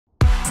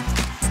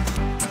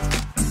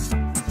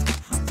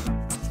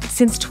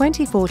Since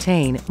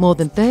 2014, more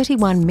than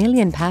 31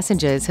 million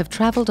passengers have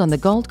travelled on the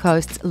Gold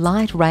Coast's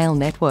light rail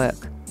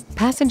network.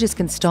 Passengers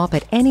can stop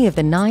at any of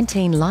the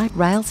 19 light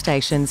rail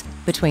stations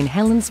between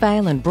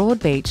Helensvale and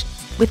Broadbeach,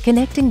 with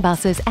connecting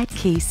buses at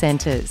key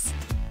centres.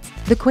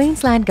 The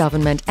Queensland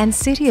Government and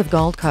City of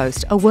Gold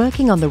Coast are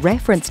working on the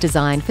reference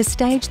design for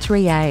Stage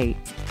 3A,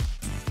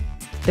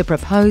 the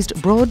proposed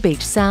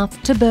Broadbeach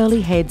South to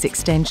Burleigh Heads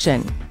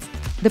extension.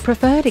 The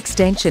preferred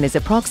extension is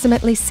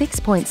approximately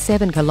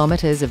 6.7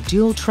 kilometres of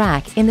dual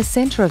track in the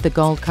centre of the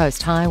Gold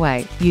Coast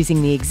Highway,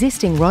 using the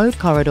existing road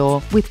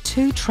corridor with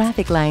 2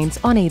 traffic lanes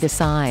on either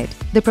side.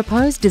 The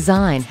proposed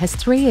design has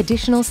 3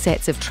 additional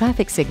sets of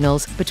traffic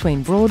signals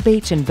between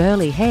Broadbeach and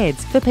Burleigh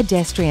Heads for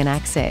pedestrian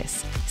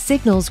access.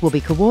 Signals will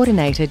be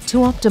coordinated to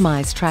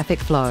optimise traffic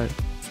flow.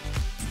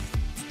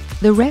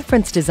 The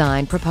reference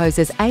design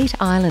proposes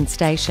 8 island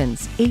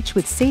stations, each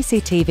with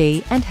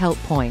CCTV and help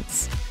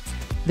points.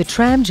 The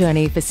tram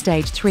journey for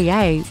Stage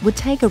 3A would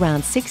take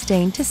around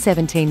 16 to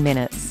 17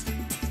 minutes.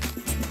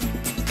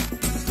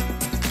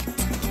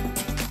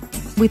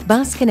 With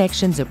bus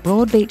connections at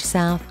Broadbeach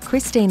South,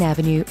 Christine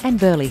Avenue and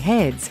Burleigh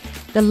Heads,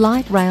 the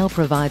light rail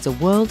provides a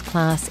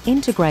world-class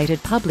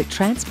integrated public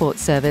transport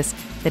service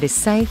that is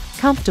safe,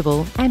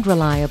 comfortable and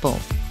reliable.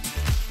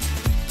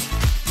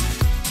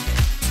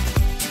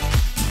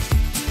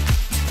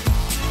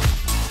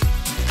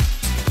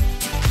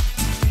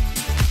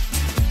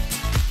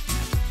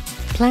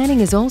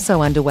 Planning is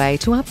also underway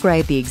to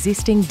upgrade the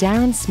existing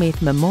Darren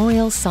Smith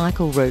Memorial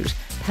Cycle Route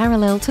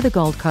parallel to the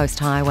Gold Coast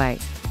Highway.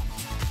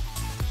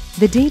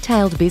 The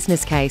detailed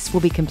business case will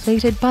be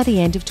completed by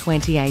the end of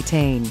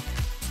 2018.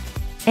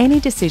 Any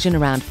decision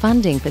around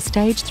funding for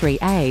Stage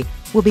 3A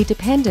will be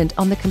dependent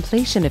on the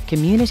completion of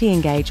community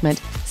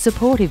engagement,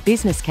 supportive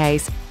business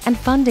case and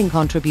funding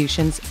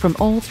contributions from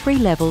all 3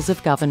 levels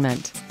of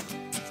government.